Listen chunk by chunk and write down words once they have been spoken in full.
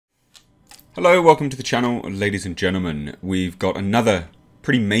Hello, welcome to the channel, ladies and gentlemen. We've got another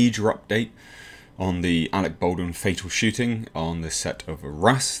pretty major update on the Alec Baldwin fatal shooting on the set of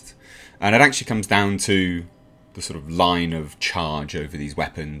Rust. And it actually comes down to the sort of line of charge over these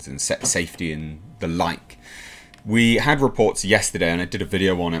weapons and set safety and the like. We had reports yesterday, and I did a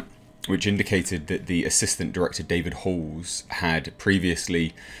video on it, which indicated that the assistant director David Halls had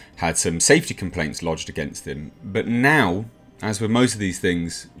previously had some safety complaints lodged against him. But now, as with most of these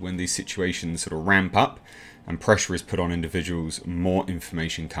things, when these situations sort of ramp up and pressure is put on individuals, more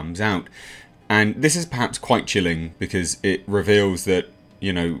information comes out. And this is perhaps quite chilling because it reveals that,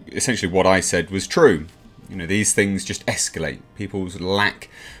 essentially what I said was true. These things just escalate. People's lack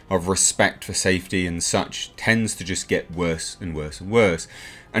of respect for safety and such tends to just get worse and worse and worse.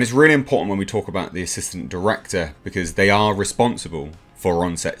 And it's really important when we talk about the assistant director because they are responsible for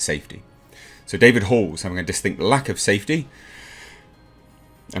on-set safety. So David Halls having a distinct lack of safety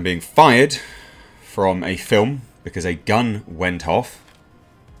and being fired from a film because a gun went off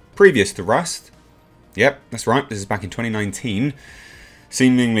previous to Rust. Yep, that's right, this is back in 2019.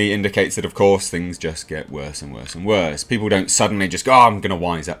 Seemingly indicates that, of course, things just get worse and worse and worse. People don't suddenly just go, I'm going to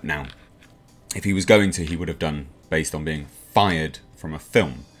wise up now. If he was going to, he would have done based on being fired from a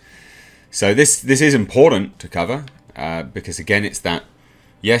film. So this is important to cover because, again, it's that,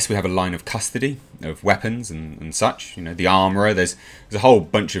 yes, we have a line of custody of weapons and such. The armourer, there's a whole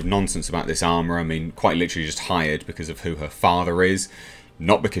bunch of nonsense about this armourer. I mean, quite literally just hired because of who her father is,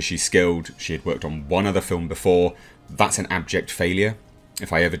 not because she's skilled. She had worked on one other film before. That's an abject failure,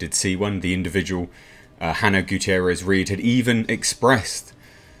 if I ever did see one. The individual, Hannah Gutierrez-Reed, had even expressed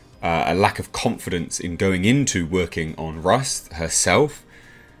a lack of confidence in going into working on Rust herself.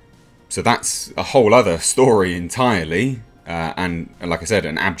 So that's a whole other story entirely. And like I said,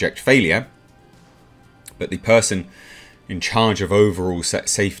 an abject failure. But the person in charge of overall set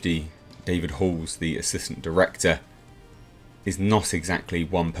safety, David Halls, the assistant director, is not exactly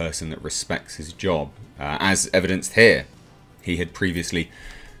one person that respects his job. As evidenced here, he had previously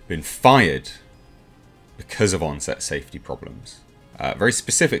been fired because of on-set safety problems. Very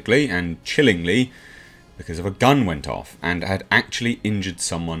specifically and chillingly because of a gun went off and had actually injured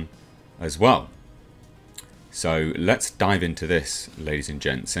someone as well. So let's dive into this, ladies and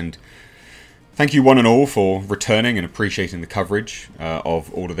gents, and thank you one and all for returning and appreciating the coverage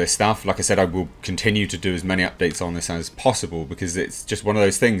of all of this stuff. Like I said, I will continue to do as many updates on this as possible because it's just one of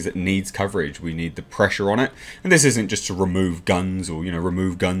those things that needs coverage. We need the pressure on it, and this isn't just to remove guns or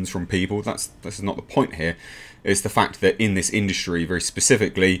remove guns from people. That's not the point here. It's the fact that in this industry, very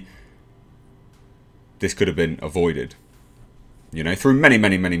specifically, this could have been avoided, through many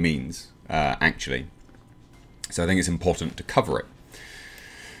means, actually. So I think it's important to cover it.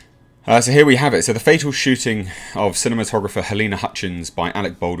 So here we have it. So the fatal shooting of cinematographer Helena Hutchins by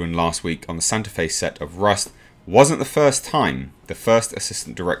Alec Baldwin last week on the Santa Fe set of Rust wasn't the first time the first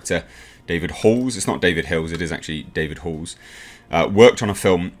assistant director, David Halls, it's not David Hills, it is actually David Halls, worked on a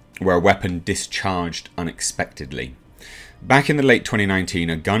film where a weapon discharged unexpectedly. Back in the late 2019,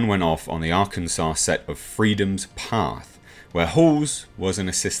 a gun went off on the Arkansas set of Freedom's Path, where Halls was an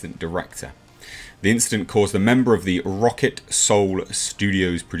assistant director. The incident caused a member of the Rocket Soul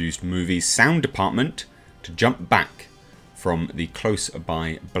Studios produced movie's sound department to jump back from the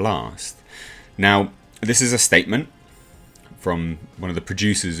close-by blast. Now, this is a statement from one of the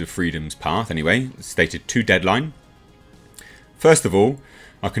producers of Freedom's Path, anyway, stated to Deadline. First of all,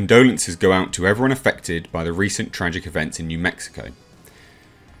 our condolences go out to everyone affected by the recent tragic events in New Mexico.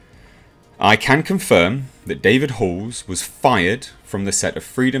 I can confirm that David Halls was fired from the set of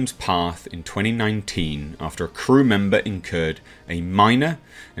Freedom's Path in 2019 after a crew member incurred a minor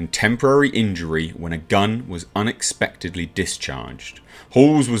and temporary injury when a gun was unexpectedly discharged.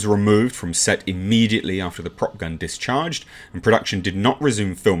 Halls was removed from set immediately after the prop gun discharged, and production did not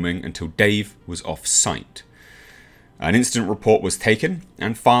resume filming until Dave was off site. An incident report was taken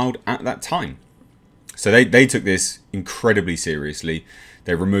and filed at that time. So they took this incredibly seriously.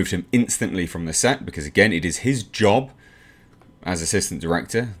 They removed him instantly from the set because, again, it is his job as assistant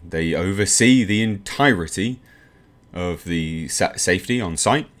director. They oversee the entirety of the set safety on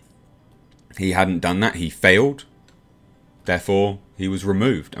site. He hadn't done that. He failed. Therefore, he was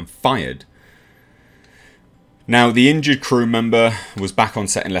removed and fired. Now, the injured crew member was back on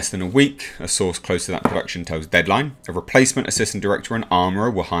set in less than a week. A source close to that production tells Deadline. A replacement assistant director and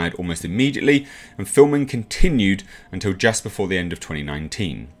armourer were hired almost immediately, and filming continued until just before the end of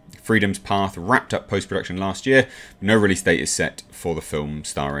 2019. Freedom's Path wrapped up post-production last year. No release date is set for the film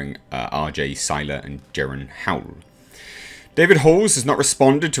starring R.J. Seiler and Jaron Howell. David Halls has not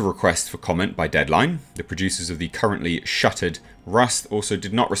responded to requests for comment by Deadline. The producers of the currently shuttered Rust also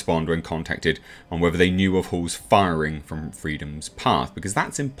did not respond when contacted on whether they knew of Halls firing from Freedom's Path, because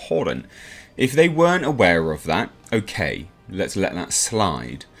that's important. If they weren't aware of that, okay, let's let that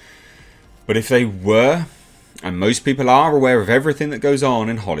slide. But if they were, and most people are aware of everything that goes on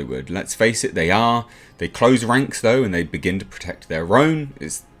in Hollywood, let's face it, they are. They close ranks though, and they begin to protect their own.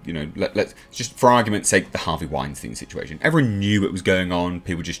 It's, you know, let's just, for argument's sake, the Harvey Weinstein situation. Everyone knew it was going on.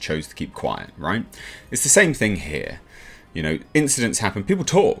 People just chose to keep quiet, right? It's the same thing here. You know, incidents happen. People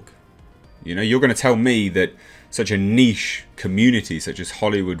talk. You know, you're going to tell me that such a niche community such as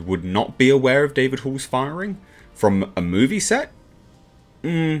Hollywood would not be aware of David Hall's firing from a movie set?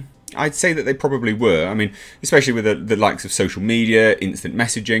 I'd say that they probably were. I mean, especially with the likes of social media, instant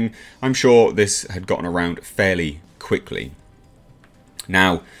messaging. I'm sure this had gotten around fairly quickly.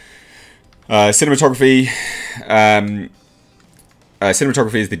 Now, cinematography.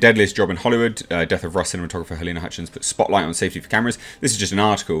 Cinematography is the deadliest job in Hollywood. Death of Rust cinematographer Helena Hutchins put spotlight on safety for cameras. This is just an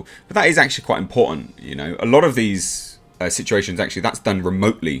article, but that is actually quite important. You know, a lot of these situations, actually, that's done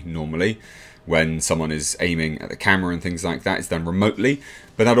remotely normally. When someone is aiming at the camera and things like that, it's done remotely.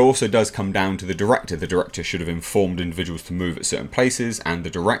 But that also does come down to the director. The director should have informed individuals to move at certain places, and the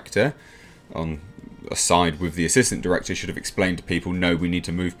director, on a side with the assistant director, should have explained to people, no, we need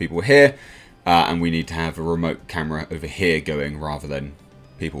to move people here, and we need to have a remote camera over here going rather than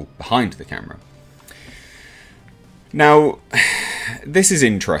people behind the camera. Now, this is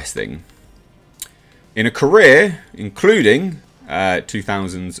interesting. In a career, including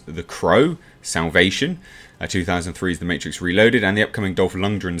 2000's The Crow, Salvation, 2003's The Matrix Reloaded, and the upcoming Dolph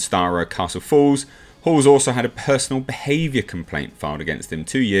Lundgren starrer Castle Falls, Halls also had a personal behaviour complaint filed against him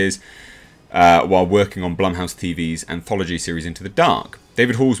 2 years while working on Blumhouse TV's anthology series Into the Dark.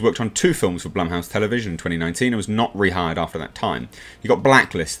 David Halls worked on 2 films for Blumhouse Television in 2019 and was not rehired after that time. He got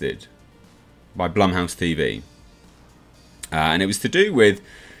blacklisted by Blumhouse TV. And it was to do with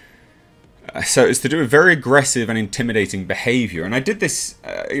very aggressive and intimidating behaviour. And I did this,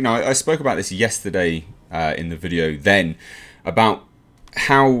 you know, I spoke about this yesterday in the video then, about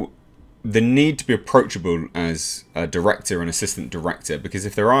how the need to be approachable as a director and assistant director, because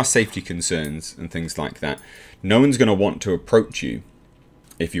if there are safety concerns and things like that, no one's going to want to approach you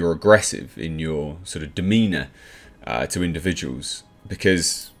if you're aggressive in your sort of demeanour to individuals,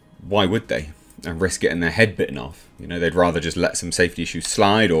 because why would they? And risk getting their head bitten off. You know, they'd rather just let some safety issues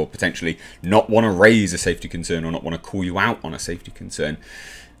slide, or potentially not want to raise a safety concern, or not want to call you out on a safety concern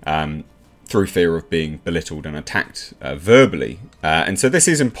through fear of being belittled and attacked verbally. And so this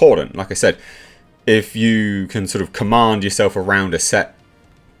is important. Like I said, if you can sort of command yourself around a set,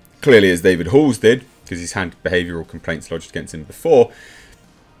 clearly as David Halls did, because he's had behavioural complaints lodged against him before,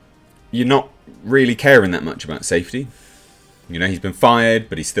 you're not really caring that much about safety. You know, he's been fired,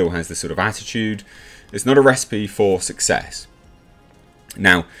 but he still has this sort of attitude. It's not a recipe for success.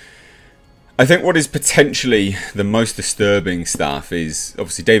 Now, I think what is potentially the most disturbing stuff is,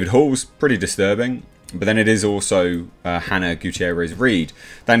 obviously, David Hall's pretty disturbing, but then it is also Hannah Gutierrez-Reed.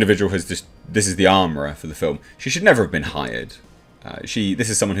 That individual has just, this is the armourer for the film. She should never have been hired. This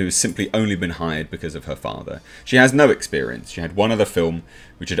is someone who has simply only been hired because of her father. She has no experience. She had one other film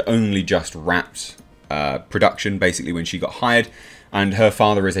which had only just wrapped production, basically, when she got hired, and her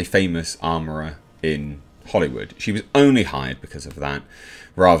father is a famous armourer in Hollywood. She was only hired because of that,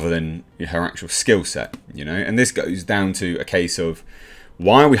 rather than her actual skill set, you know. And this goes down to a case of,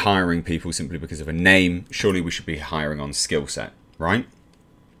 why are we hiring people simply because of a name? Surely we should be hiring on skill set, right?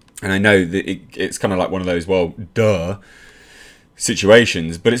 And I know that it's kind of like one of those, well, duh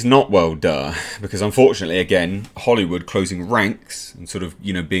situations, but it's not well duh, because unfortunately, again, Hollywood closing ranks and sort of,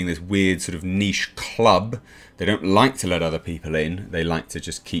 you know, being this weird sort of niche club, they don't like to let other people in. They like to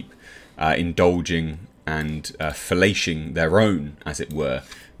just keep indulging and fellatiing their own, as it were,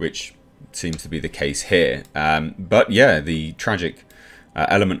 which seems to be the case here. But yeah, the tragic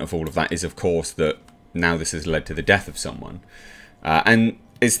element of all of that is, of course, that now this has led to the death of someone. And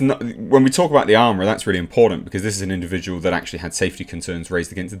it's not, when we talk about the armourer, that's really important, because this is an individual that actually had safety concerns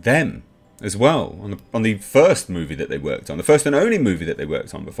raised against them as well on the first movie that they worked on, the first and only movie that they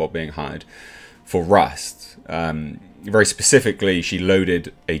worked on before being hired for Rust. Very specifically, she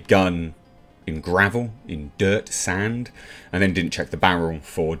loaded a gun in gravel, in dirt, sand, and then didn't check the barrel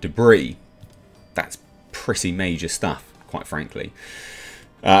for debris. That's pretty major stuff, quite frankly.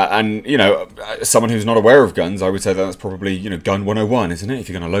 And, you know, someone who's not aware of guns, I would say that's probably, you know, gun 101, isn't it? If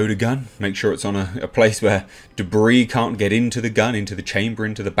you're going to load a gun, make sure it's on a place where debris can't get into the gun, into the chamber,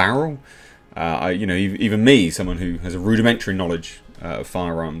 into the barrel. You know, even me, someone who has a rudimentary knowledge of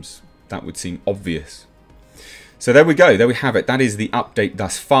firearms, that would seem obvious. So there we go, there we have it. That is the update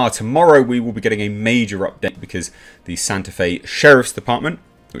thus far. Tomorrow we will be getting a major update because the Santa Fe Sheriff's Department,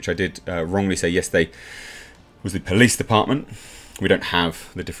 which I did wrongly say yesterday was the police department. We don't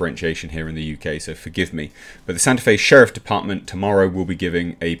have the differentiation here in the UK, so forgive me. But the Santa Fe Sheriff Department tomorrow will be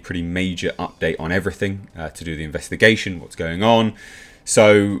giving a pretty major update on everything to do the investigation, what's going on.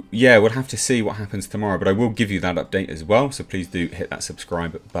 So yeah, we'll have to see what happens tomorrow, but I will give you that update as well. So please do hit that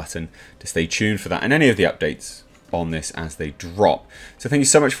subscribe button to stay tuned for that and any of the updates on this as they drop. So thank you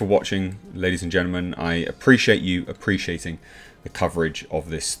so much for watching, ladies and gentlemen. I appreciate you appreciating the coverage of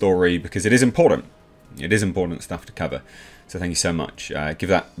this story because it is important. It is important stuff to cover. So thank you so much. Give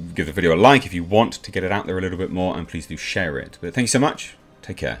the video a like if you want to get it out there a little bit more, and please do share it. But thank you so much.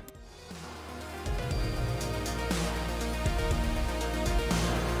 Take care.